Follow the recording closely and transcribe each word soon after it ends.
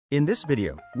In this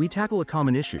video, we tackle a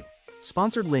common issue: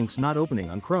 sponsored links not opening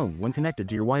on Chrome when connected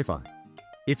to your Wi-Fi.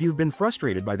 If you've been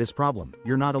frustrated by this problem,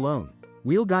 you're not alone.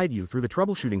 We'll guide you through the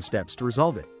troubleshooting steps to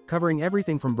resolve it, covering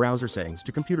everything from browser settings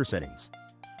to computer settings.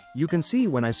 You can see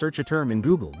when I search a term in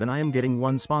Google, then I am getting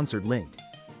one sponsored link.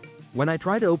 When I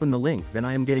try to open the link, then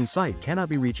I am getting site cannot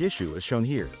be reached issue as shown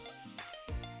here.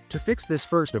 To fix this,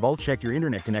 first of all, check your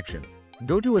internet connection.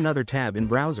 Go to another tab in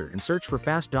browser and search for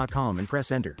fast.com and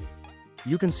press enter.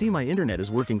 You can see my internet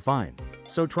is working fine.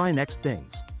 So try next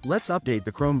things. Let's update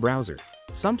the Chrome browser.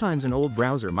 Sometimes an old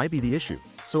browser might be the issue,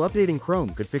 so updating Chrome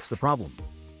could fix the problem.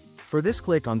 For this,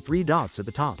 click on three dots at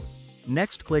the top.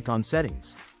 Next, click on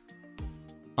Settings.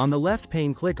 On the left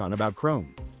pane, click on About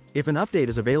Chrome. If an update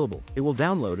is available, it will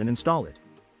download and install it.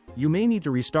 You may need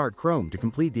to restart Chrome to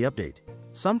complete the update.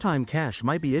 Sometime cache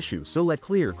might be issue, so let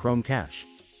clear Chrome cache.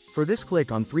 For this,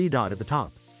 click on three dot at the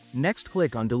top. Next,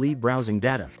 click on Delete Browsing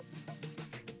Data.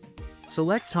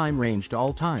 Select Time Range to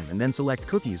all time and then select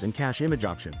Cookies and Cache Image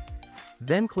option.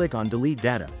 Then click on Delete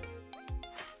Data.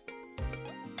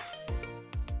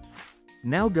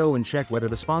 Now go and check whether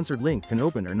the sponsored link can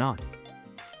open or not.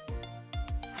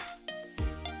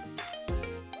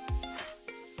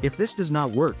 If this does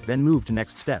not work, then move to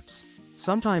next steps.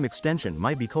 Sometime extension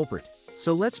might be culprit.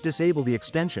 So let's disable the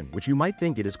extension which you might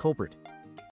think it is culprit.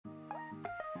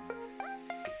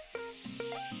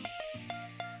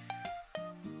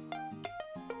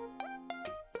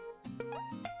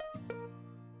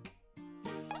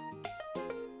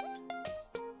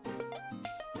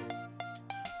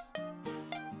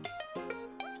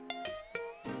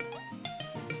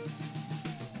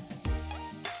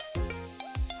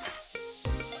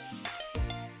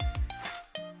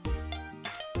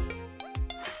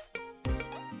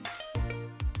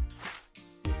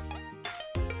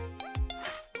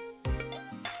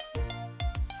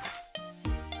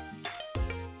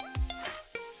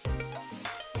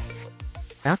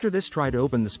 After this, try to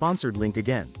open the sponsored link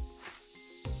again.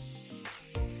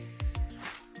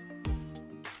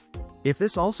 If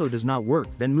this also does not work,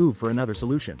 then move for another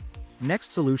solution.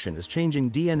 Next solution is changing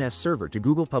DNS server to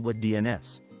Google Public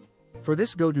DNS. For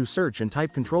this, go to Search and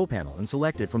type Control Panel and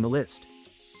select it from the list.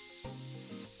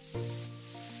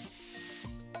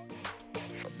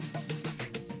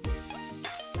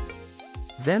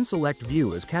 Then select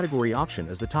View as category option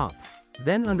as the top.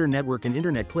 Then under Network and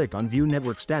Internet, click on View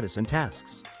Network Status and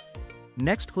Tasks.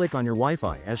 Next, click on your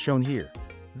Wi-Fi as shown here.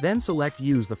 Then select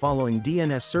Use the following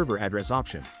DNS server address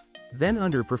option. Then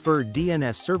under Preferred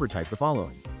DNS server, type the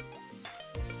following.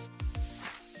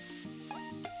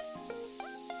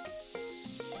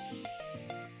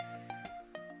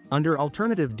 Under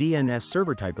Alternative DNS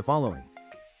server, type the following.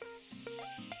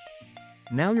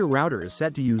 Now your router is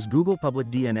set to use Google Public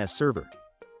DNS server.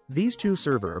 These two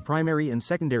servers are primary and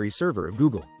secondary server of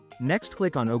Google. Next,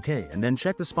 click on OK and then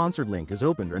check the sponsored link is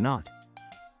opened or not.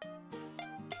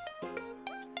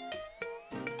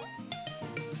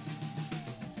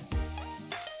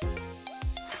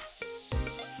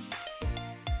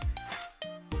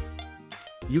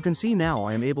 You can see now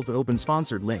I am able to open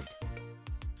sponsored link.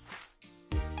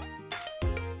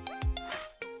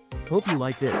 Hope you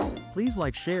like this. Please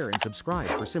like, share and subscribe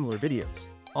for similar videos.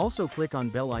 Also click on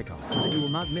bell icon so that you will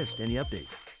not miss any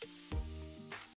update.